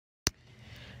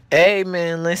Hey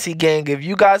man, Lindsay gang, if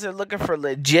you guys are looking for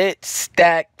legit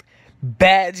stacked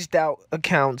badged out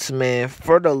accounts, man,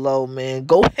 for the low, man,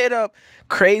 go hit up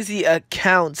Crazy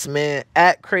Accounts, man,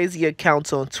 at Crazy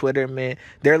Accounts on Twitter, man.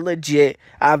 They're legit.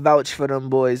 I vouch for them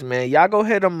boys, man. Y'all go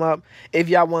hit them up if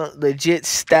y'all want legit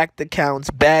stacked accounts,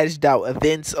 badged out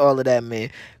events, all of that,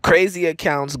 man. Crazy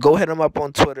Accounts, go hit them up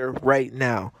on Twitter right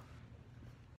now.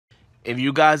 If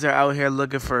you guys are out here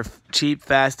looking for cheap,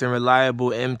 fast, and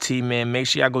reliable MT, man, make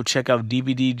sure y'all go check out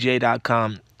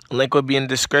dbdj.com. Link will be in the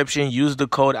description. Use the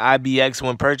code IBX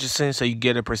when purchasing so you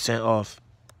get a % off.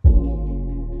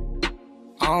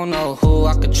 I don't know who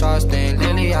I could trust in.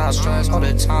 Lately I stress all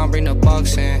the time, bring the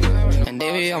bucks in. And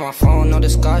they be on my phone, no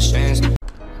discussions.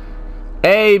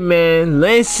 Hey man,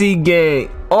 Lindsay gang,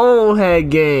 old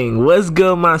head gang, what's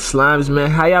good my slimes,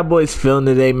 man? How y'all boys feeling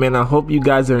today, man? I hope you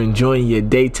guys are enjoying your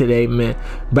day today, man.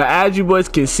 But as you boys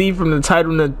can see from the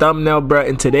title and the thumbnail, bro,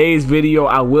 in today's video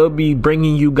I will be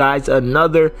bringing you guys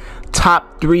another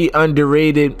top 3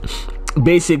 underrated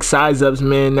basic size ups,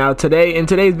 man. Now in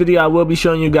today's video I will be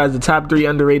showing you guys the top 3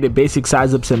 underrated basic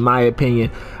size ups in my opinion.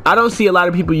 I don't see a lot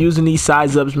of people using these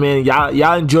size ups, man.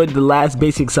 Y'all enjoyed the last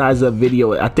basic size up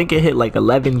video. I think it hit like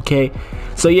 11K.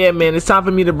 So yeah, man, it's time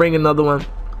for me to bring another one.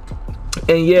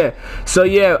 And yeah, so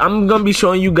yeah, I'm gonna be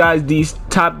showing you guys these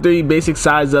top 3 basic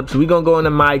size ups. We gonna go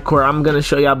into MyCarEER. I'm gonna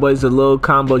show y'all boys the little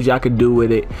combos y'all could do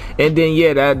with it. And then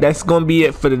yeah, that's gonna be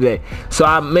it for today.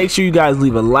 So make sure you guys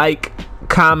leave a like,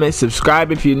 comment, subscribe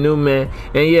if you're new, man.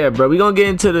 And yeah, bro, we gonna get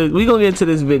into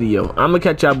this video. I'm gonna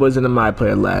catch y'all boys in the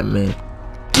MyPark lab, man.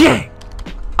 Yeah.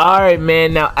 Alright,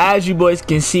 man, now as you boys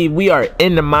can see, we are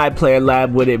in the MyPark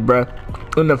lab with it, bro.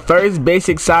 And the first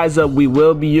basic size up we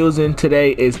will be using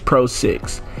today is Pro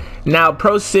 6. Now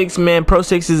Pro 6, man, Pro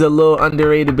 6 is a little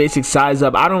underrated basic size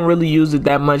up. I don't really use it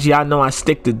that much. Y'all know I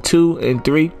stick to 2 and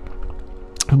 3.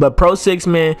 But Pro 6,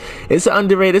 man, it's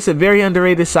a very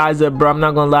underrated size up, bro. I'm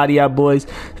not gonna lie to y'all boys.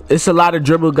 It's a lot of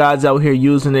dribble gods out here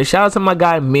using it. Shout out to my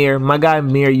guy Mir. My guy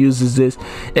Mir uses this.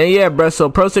 And yeah, bro, so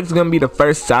Pro 6 is gonna be the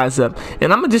first size up.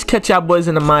 And I'm gonna just catch y'all boys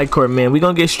in the MyCarEER, man. We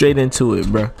gonna get straight into it,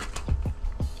 bro.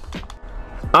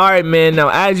 Alright, man, now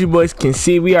as you boys can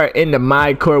see, we are in the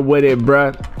MyCarEER with it,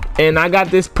 bro. And I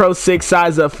got this Pro 6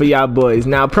 size up for y'all boys.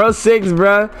 Now Pro 6,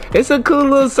 bro, it's a cool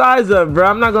little size up, bro.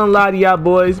 I'm not gonna lie to y'all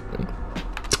boys.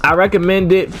 I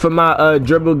recommend it for my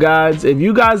dribble guys. If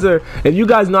you guys know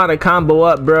how to combo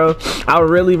up, bro, I would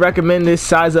really recommend this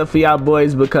size up for y'all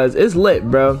boys because it's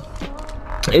lit, bro.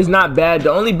 It's not bad.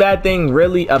 The only bad thing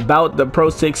really about the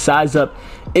Pro 6 size up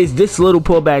is this little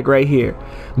pullback right here.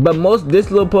 But most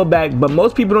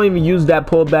people don't even use that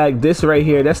pullback. This right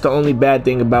here, that's the only bad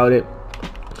thing about it.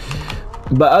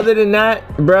 But other than that,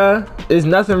 bruh, there's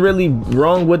nothing really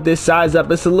wrong with this size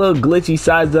up. It's a little glitchy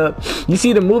size up. You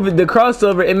see the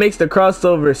crossover, it makes the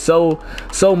crossover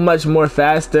so much more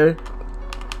faster.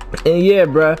 And yeah,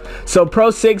 bruh, so Pro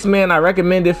 6, man, I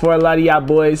recommend it for a lot of y'all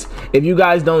boys. If you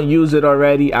guys don't use it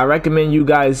already, I recommend you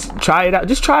guys try it out.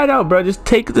 Just try it out, bro. Just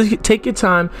take your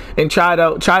time and try it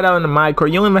out. Try it out in the MyCarEER.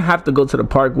 You don't even have to go to the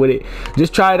park with it.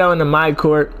 Just try it out in the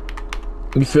MyCarEER.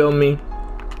 You feel me?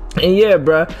 And yeah,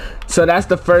 bruh, so that's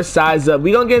the first size up.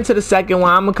 We gonna get into the second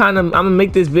one. I'm gonna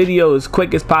make this video as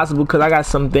quick as possible because I got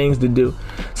some things to do.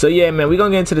 So yeah, man, we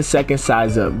gonna get into the second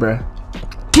size up, bruh.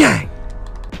 Gang.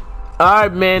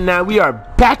 Alright, man, now we are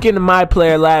back in the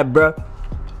MyPark lab, bruh.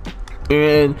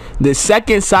 And the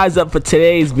second size up for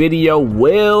today's video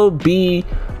will be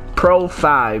Pro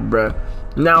 5, bruh.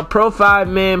 Now Pro 5,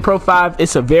 man, Pro 5,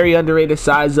 it's a very underrated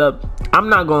size up. I'm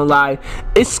not gonna lie,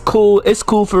 it's cool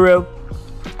for real.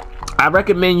 I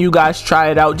recommend you guys try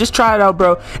it out. Just try it out,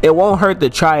 bro. It won't hurt to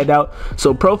try it out.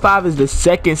 So Pro 5 is the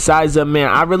second size up, man.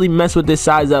 I really mess with this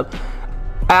size up.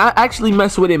 I actually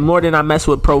mess with it more than I mess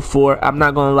with Pro 4. I'm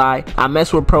not gonna lie. I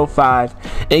mess with Pro 5.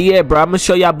 And yeah, bro, I'm gonna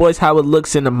show y'all boys how it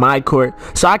looks in the MyCarEER.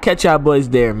 So I'll catch y'all boys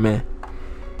there, man.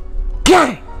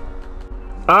 Gang!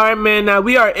 Alright, man, now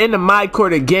we are in the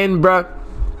MyCarEER again, bro.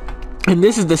 And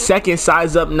this is the second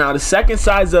size up. Now the second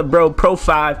size up, bro, Pro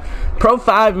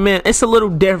 5, man, it's a little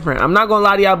different. I'm not gonna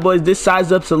lie to y'all boys, this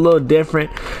size up's a little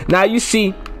different. Now you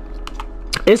see,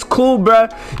 it's cool, bro.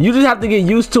 You just have to get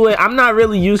used to it. I'm not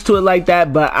really used to it like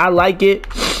that, but I like it.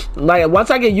 Like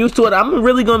once I get used to it, I'm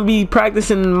really gonna be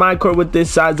practicing MyCarEER with this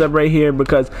size up right here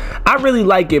because I really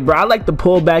like it, bro. I like the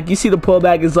pullback. You see the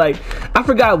pullback is like, I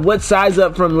forgot what size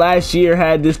up from last year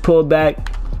had this pullback.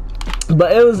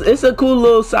 But it's a cool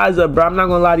little size up, bro. I'm not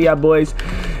gonna lie to y'all boys.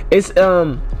 It's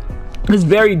It's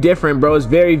very different, bro. It's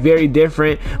very, very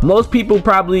different. Most people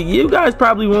probably, you guys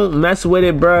probably won't mess with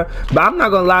it, bro, but I'm not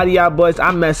gonna lie to y'all boys,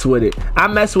 I mess with it. I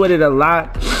mess with it a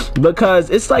lot because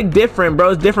it's like different, bro.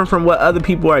 It's different from what other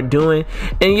people are doing.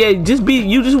 And yeah,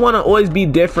 you just want to always be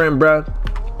different, bro,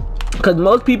 because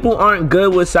most people aren't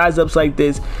good with size ups like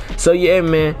this. So yeah,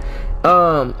 man,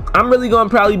 I'm really gonna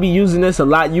probably be using this a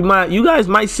lot. You guys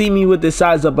might see me with this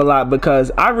size up a lot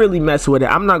because I really mess with it.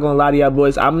 I'm not gonna lie to y'all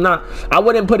boys. I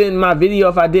wouldn't put it in my video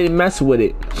if I didn't mess with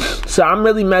it. So I'm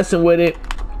really messing with it.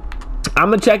 I'm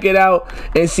gonna check it out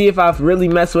and see if I've really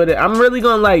messed with it. I'm really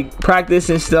gonna like practice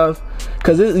and stuff,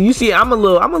 cause you see, I'm a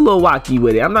little wacky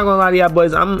with it. I'm not gonna lie to y'all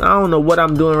boys. I don't know what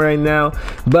I'm doing right now,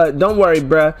 but don't worry,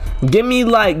 bruh. Give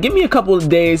me a couple of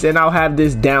days and I'll have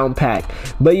this down pat.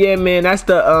 But yeah, man, that's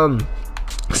the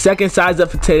second size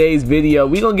up for today's video.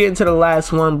 We gonna get into the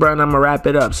last one, bro, and I'm gonna wrap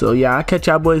it up. So yeah, I'll catch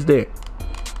y'all boys there.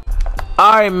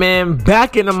 Alright, man,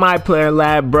 back in the My Player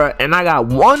lab, bro, and I got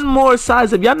one more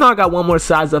size up. Y'all know I got one more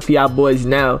size up for y'all boys.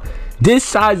 Now this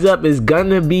size up is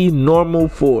gonna be normal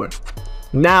 4.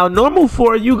 Now normal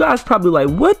 4, you guys probably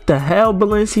like, what the hell,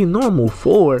 Balenci, normal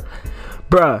 4?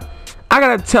 Bruh, I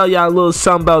gotta tell y'all a little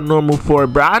something about normal 4,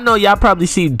 bruh. I know y'all probably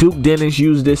see Duke Dennis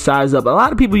use this size up. A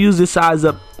lot of people use this size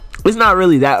up. It's not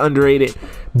really that underrated,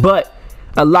 but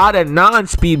a lot of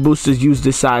non-speed boosters use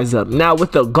this size up. Now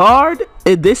with the guard,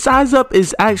 this size up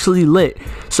is actually lit.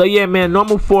 So yeah, man,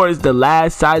 normal 4 is the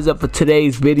last size up for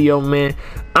today's video, man.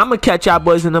 I'm gonna catch y'all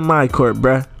boys in the my court,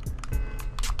 bruh.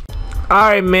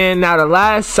 Alright, man, now the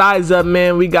last size up,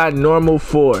 man, we got normal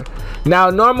 4. Now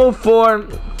normal 4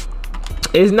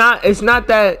 is not, it's not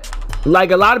that,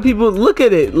 like, a lot of people look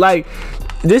at it like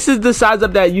this is the size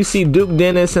up that you see Duke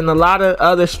Dennis and a lot of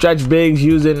other stretch bigs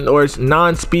using, or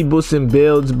non-speed boosting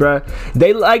builds, bruh.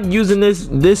 They like using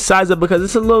this size up because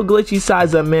it's a little glitchy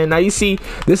size up, man. Now you see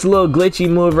this little glitchy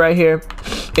move right here,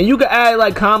 and you can add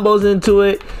like combos into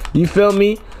it. You feel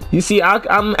me? You see,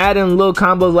 I'm adding little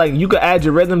combos, like you could add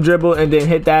your rhythm dribble and then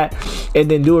hit that, and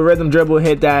then do a rhythm dribble,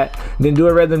 hit that, then do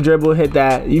a rhythm dribble, hit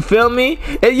that. You feel me?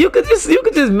 And you could just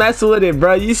mess with it,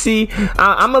 bro. You see,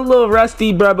 I'm a little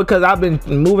rusty, bro, because I've been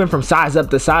moving from size up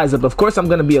to size up. Of course, I'm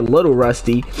gonna be a little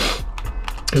rusty,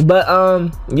 but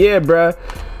yeah, bro.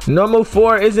 Normal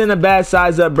 4 isn't a bad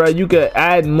size up, bro. You could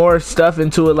add more stuff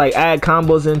into it, like add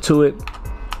combos into it.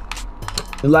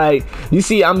 Like you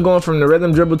see, I'm going from the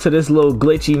rhythm dribble to this little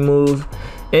glitchy move.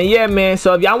 And yeah, man,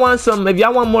 so if y'all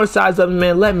want more size up,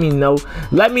 man, let me know.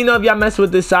 Let me know if y'all mess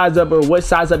with this size up, or what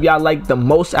size up y'all like the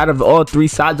most out of all 3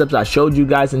 size ups I showed you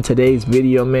guys in today's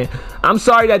video, man. I'm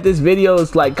sorry that this video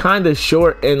is like kind of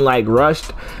short and like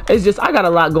rushed. It's just I got a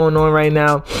lot going on right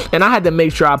now, and I had to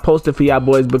make sure I posted for y'all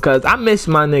boys because I miss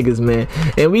my niggas, man.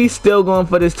 And we still going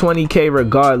for this 20K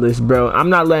regardless, bro. I'm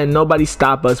not letting nobody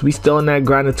stop us. We still in that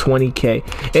grind of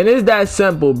 20K, and it's that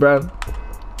simple, bro.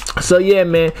 So yeah,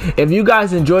 man, if you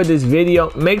guys enjoyed this video,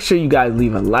 make sure you guys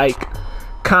leave a like,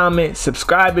 comment,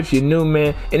 subscribe if you're new,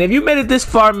 man. And if you made it this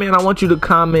far, man, I want you to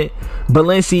comment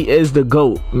Balenci is the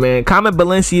GOAT, man. Comment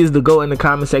Balenci is the GOAT in the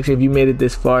comment section if you made it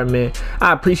this far, man.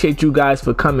 I appreciate you guys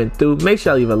for coming through. Make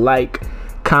sure you leave a like,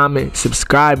 comment,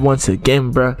 subscribe once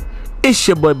again, bruh. It's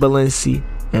your boy Balenci,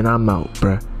 and I'm out,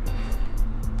 bruh.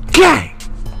 Gang!